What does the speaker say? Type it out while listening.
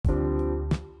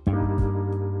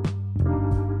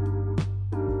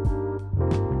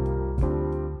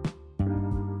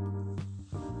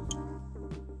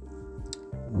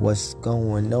What's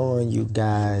going on, you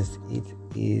guys? It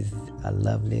is a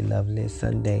lovely, lovely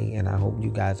Sunday, and I hope you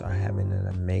guys are having an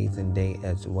amazing day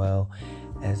as well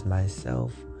as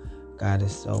myself. God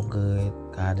is so good.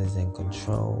 God is in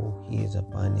control. He is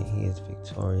abundant. He is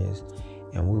victorious,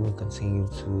 and we will continue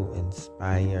to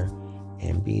inspire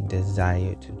and be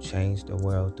desired to change the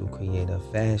world through creative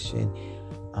fashion,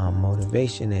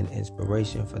 motivation, and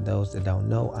inspiration. For those that don't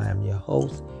know, I am your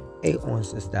host, A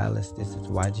Orange the Stylist. This is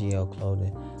YGL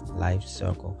Clothing Life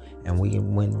Circle, and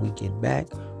when we get back,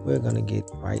 we're gonna get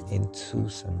right into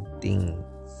some things.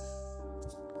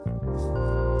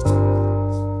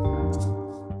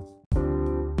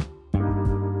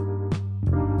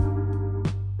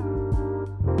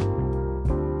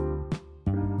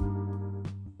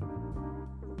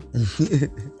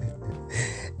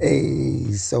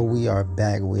 Hey, so we are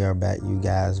back, you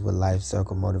guys, with Life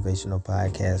Circle Motivational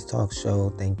Podcast Talk Show.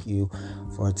 Thank you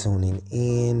for tuning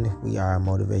in. We are a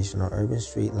motivational urban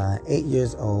street line, 8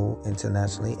 years old,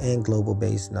 internationally and global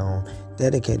based, known,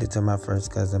 dedicated to my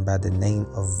first cousin by the name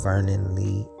of Vernon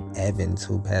Lee Evans,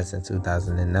 who passed in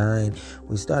 2009.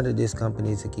 We started this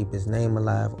company to keep his name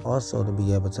alive, also to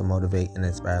be able to motivate and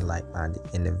inspire like-minded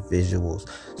individuals.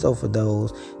 So for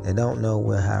those that don't know,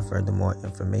 we'll have furthermore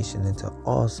information into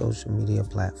all social media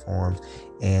platforms,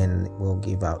 and we'll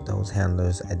give out those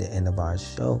handlers at the end of our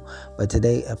show. But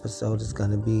today's episode is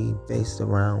going to be based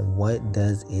around what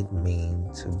does it mean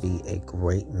to be a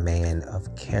great man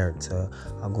of character,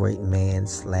 a great man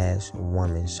 /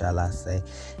 woman, shall I say.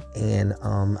 And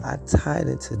I tied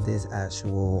it to this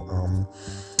actual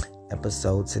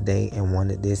episode today and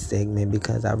wanted this segment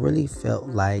because I really felt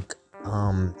like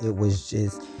it was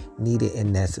just needed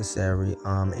and necessary.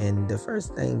 And the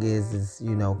first thing is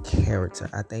character.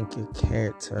 I think your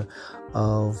character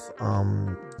of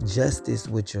justice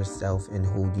with yourself and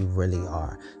who you really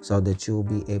are, so that you'll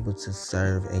be able to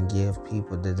serve and give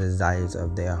people the desires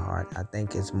of their heart. I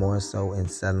think it's more so in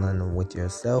settling with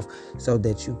yourself so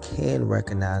that you can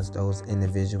recognize those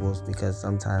individuals, because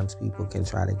sometimes people can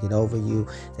try to get over you.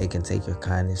 They can take your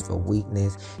kindness for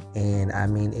weakness, and I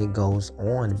mean, it goes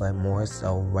on, but more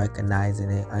so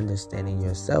recognizing and understanding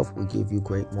yourself will give you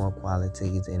great more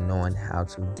qualities in knowing how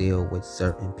to deal with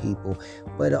certain people,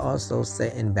 but also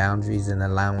setting boundaries and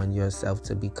allowing yourself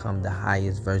to become the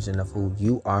highest version of who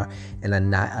you are, and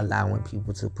not allowing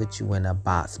people to put you in a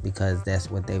box because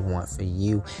that's what they want for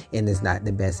you, and it's not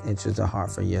the best interest of heart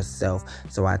for yourself.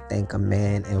 So I think a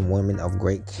man and woman of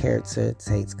great character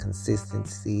takes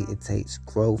consistency, it takes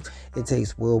growth, it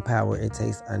takes willpower, it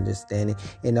takes understanding,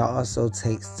 and it also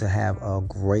takes to have a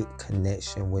great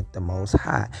connection with the Most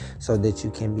High, so that you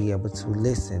can be able to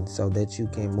listen, so that you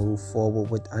can move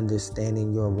forward with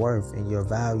understanding your worth and your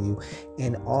value,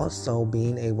 and also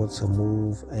being able to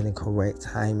move in a correct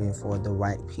timing for the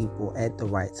right people at the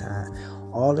right time.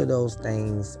 All of those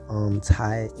things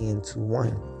tie into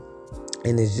one.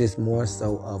 And it's just more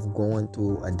so of going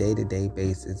through a day-to-day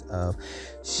basis of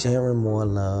sharing more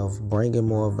love, bringing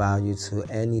more value to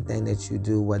anything that you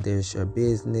do, whether it's your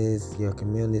business, your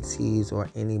communities, or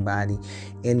anybody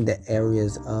in the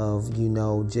areas of,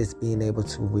 just being able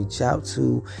to reach out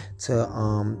to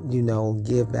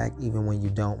give back even when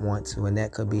you don't want to. And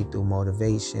that could be through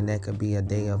motivation. That could be a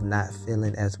day of not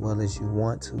feeling as well as you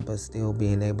want to, but still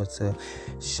being able to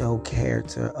show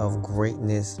character of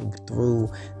greatness through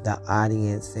the audience,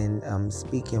 and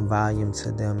speaking volume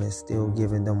to them, and still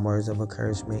giving them words of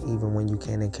encouragement even when you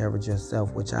can't encourage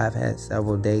yourself, which I've had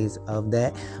several days of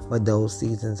that, but those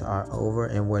seasons are over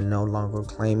and we're no longer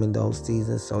claiming those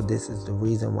seasons. So this is the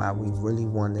reason why we really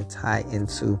want to tie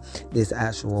into this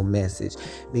actual message,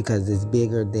 because it's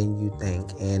bigger than you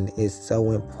think, and it's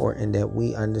so important that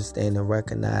we understand and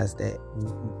recognize that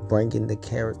bringing the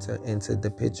character into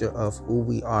the picture of who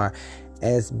we are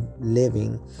as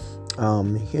living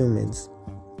humans,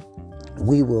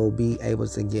 we will be able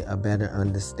to get a better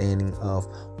understanding of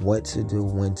what to do,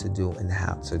 when to do, and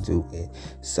how to do it.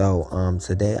 So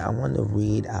today I want to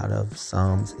read out of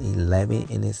Psalms 11,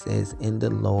 and it says, "In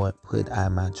the Lord put I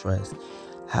my trust.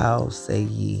 How say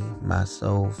ye, my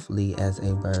soul, flee as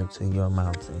a bird to your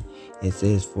mountain?" It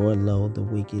says, "For lo, the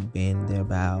wicked bend their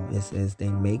bow." It says, "They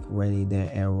make ready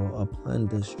their arrow upon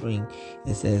the string."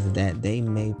 It says, "That they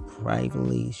may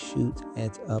privately shoot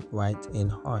at upright in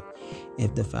heart.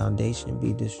 If the foundation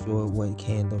be destroyed, what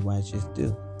can the righteous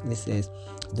do?" It says,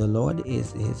 "The Lord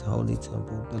is his holy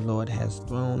temple. The Lord has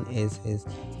throne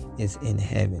is in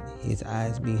heaven. His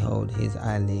eyes behold his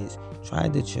eyelids. Try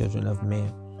the children of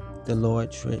men, The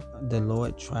Lord trieth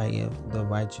the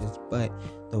righteous, but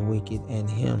the wicked and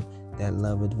him that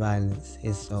loveth violence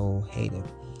his soul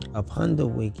hateth. Upon the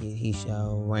wicked he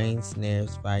shall rain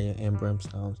snares, fire, and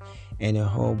brimstones, and a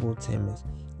horrible tempest.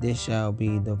 This shall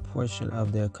be the portion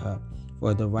of their cup.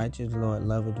 For the righteous Lord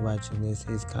loveth righteousness,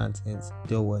 his countenance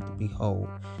doeth behold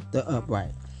the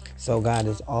upright. So God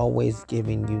is always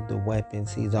giving you the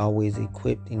weapons. He's always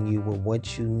equipping you with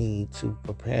what you need to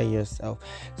prepare yourself.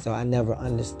 So I never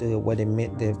understood what it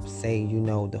meant to say,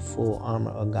 the full armor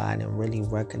of God, and really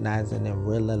recognizing and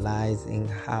realizing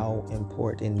how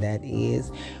important that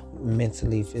is,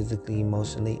 mentally, physically,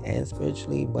 emotionally, and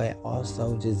spiritually, but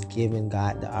also just giving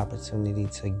God the opportunity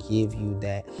to give you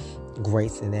that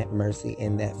grace and that mercy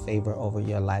and that favor over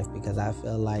your life, because I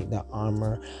feel like the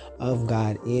armor of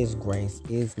God is grace,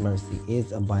 is mercy,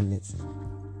 is abundance,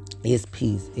 is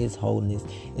peace, is wholeness,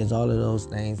 is all of those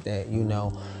things that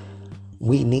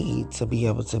we need to be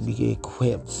able to be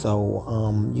equipped. So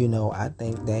I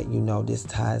think that this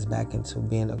ties back into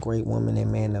being a great woman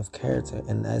and man of character,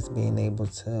 and us being able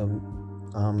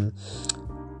to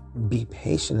be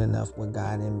patient enough with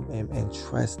God and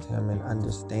trust him and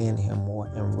understand him more,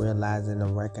 and realizing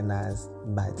and recognize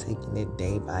by taking it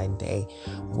day by day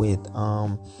with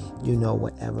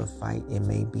whatever fight it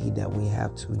may be that we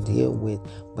have to deal with,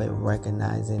 but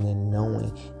recognizing and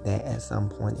knowing that at some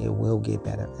point it will get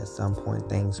better, at some point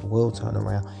things will turn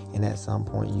around, and at some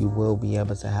point you will be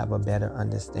able to have a better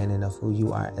understanding of who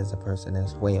you are as a person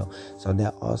as well. So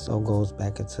that also goes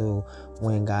back into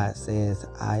when God says,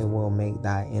 I will make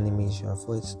thy enemies your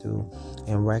footstool,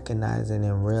 and recognizing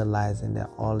and realizing that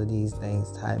all of these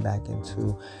things tie back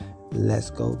into let's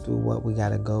go through what we got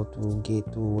to go through, get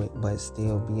through it, but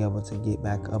still be able to get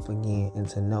back up again, and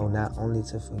to know not only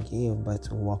to forgive, but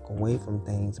to walk away from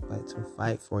things, but to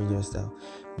fight for yourself.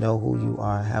 Know who you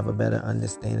are, have a better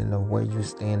understanding of where you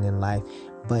stand in life,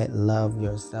 but love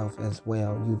yourself as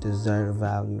well. You deserve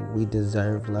value. We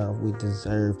deserve love. We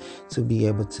deserve to be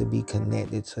able to be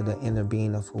connected to the inner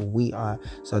being of who we are,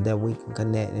 so that we can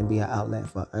connect and be an outlet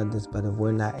for others. But if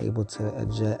we're not able to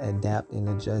adapt and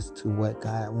adjust to what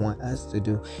God wants us to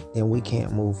do, then we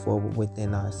can't move forward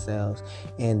within ourselves.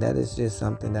 And that is just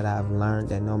something that I've learned,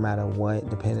 that no matter what,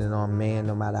 depending on man,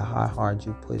 no matter how hard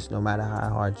you push, no matter how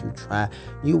hard you try,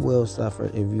 you will suffer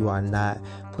if you are not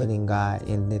putting God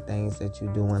in the things that you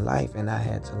do in life. And I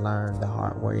had to learn the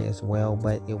hard way as well,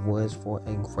 but it was for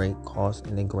a great cause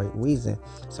and a great reason,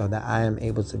 so that I am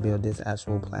able to build this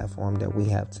actual platform that we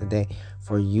have today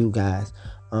for you guys.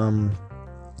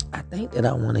 I think that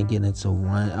I want to get into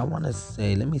one. I want to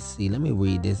say, let me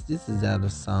read this. This is out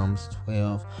of Psalms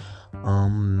 12,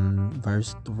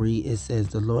 verse 3. It says,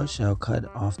 the Lord shall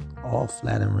cut off all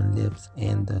flattering lips,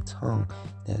 and the tongue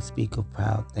that speaketh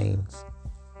proud things.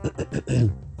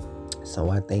 So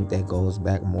I think that goes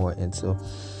back more into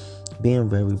being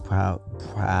very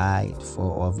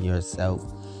prideful of yourself,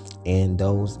 and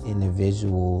those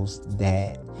individuals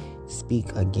that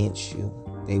speak against you,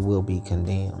 they will be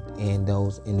condemned, and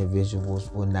those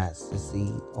individuals will not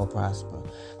succeed or prosper.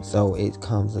 So it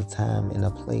comes a time and a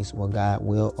place where God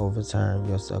will overturn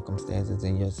your circumstances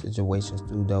and your situations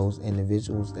through those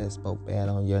individuals that spoke bad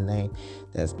on your name,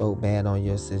 that spoke bad on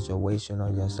your situation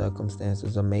or your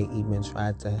circumstances, or may even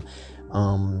try to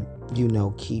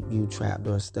keep you trapped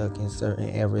or stuck in certain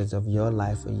areas of your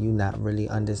life, or you not really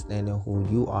understanding who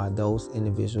you are. Those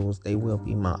individuals, they will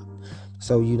be mocked.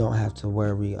 So you don't have to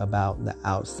worry about the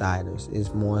outsiders.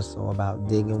 It's more so about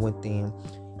digging within,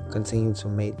 continue to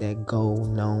make that goal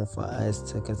known for us,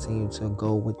 to continue to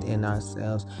go within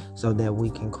ourselves, so that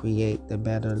we can create the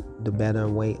better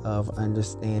way of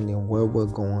understanding where we're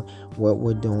going, what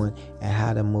we're doing, and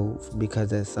how to move.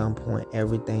 Because at some point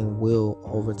everything will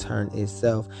overturn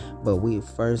itself, but we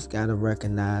first got to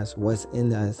recognize what's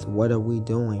in us, what are we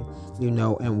doing,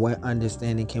 and what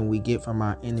understanding can we get from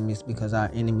our enemies, because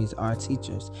our enemies are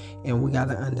teachers, and we got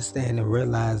to understand and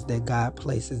realize that God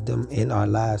places them in our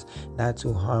lives not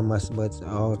to harm us, but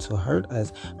to hurt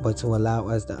us, but to allow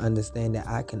us to understand that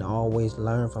I can always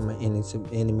learn from an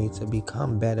enemy to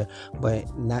become better,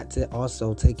 but not to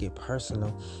also take it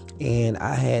personal. And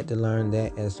I had to learn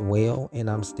that as well, and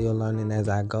I'm still learning as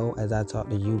I go. As I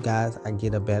talk to you guys, I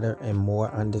get a better and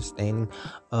more understanding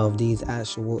of these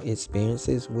actual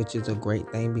experiences, which is a great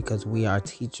thing, because we are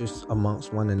teachers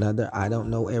amongst one another. I don't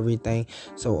know everything,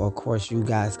 so of course you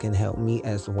guys can help me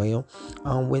as well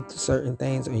with certain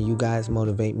things, and you guys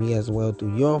motivate motivate me as well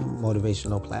through your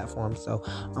motivational platform. So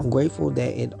I'm grateful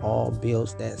that it all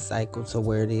builds that cycle to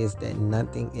where it is that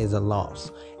nothing is a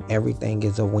loss. Everything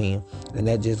is a win. And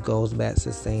that just goes back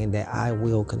to saying that I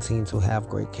will continue to have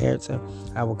great character.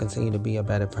 I will continue to be a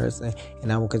better person,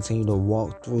 and I will continue to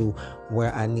walk through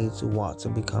where I need to walk to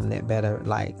become that better,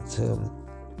 like to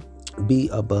be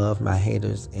above my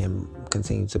haters and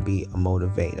continue to be a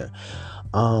motivator.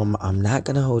 I'm not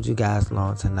gonna hold you guys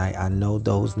long tonight. I know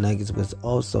those nuggets was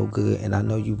also good, and I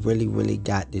know you really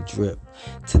got the drip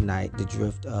tonight, the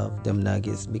drift of them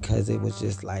nuggets, because it was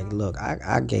just like, look,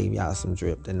 I gave y'all some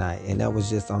drip tonight, and that was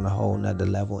just on a whole nother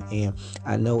level. And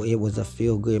I know it was a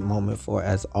feel good moment for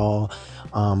us all,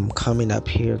 coming up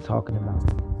here talking about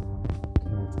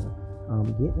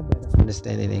getting a better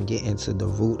understanding and get into the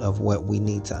root of what we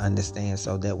need to understand,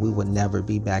 so that we would never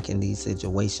be back in these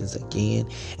situations again,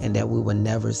 and that we would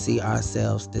never see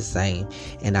ourselves the same.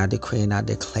 And I decree and I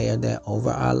declare that over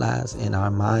our lives, and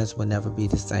our minds will never be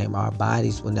the same, our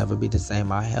bodies will never be the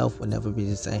same, our health will never be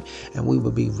the same, and we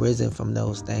will be risen from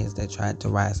those things that tried to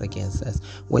rise against us.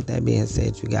 With that being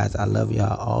said, you guys, I love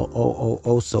y'all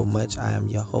all so much. I am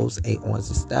your host, 81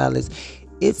 Stylist.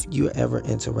 If you're ever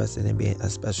interested in being a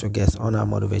special guest on our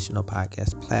motivational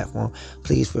podcast platform,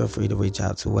 please feel free to reach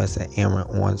out to us at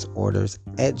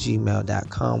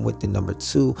AaronOnsOrders@gmail.com with the number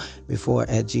 2 before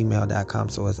at gmail.com.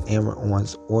 So it's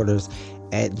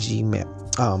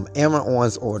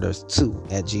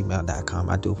AaronOnsOrders@AaronOnsOrders2@gmail.com.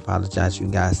 I do apologize, you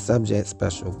guys. Subject,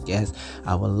 special guest.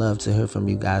 I would love to hear from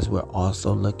you guys. We're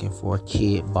also looking for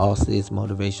kid bosses,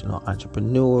 motivational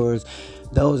entrepreneurs,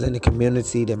 those in the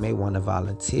community that may want to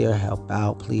volunteer, help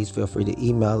out. Please feel free to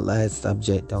email us.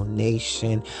 Subject,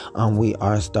 donation. We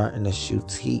are starting a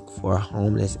boutique for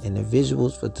homeless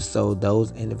individuals, so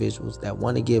those individuals that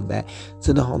want to give back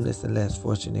to the homeless and less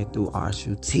fortunate through our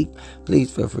boutique,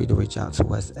 please feel free to reach out to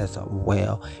us as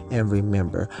well. And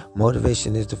remember,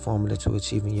 motivation is the formula to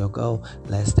achieving your goal.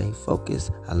 Let's stay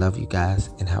focused. I love you guys,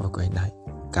 and have a great night.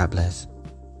 God bless.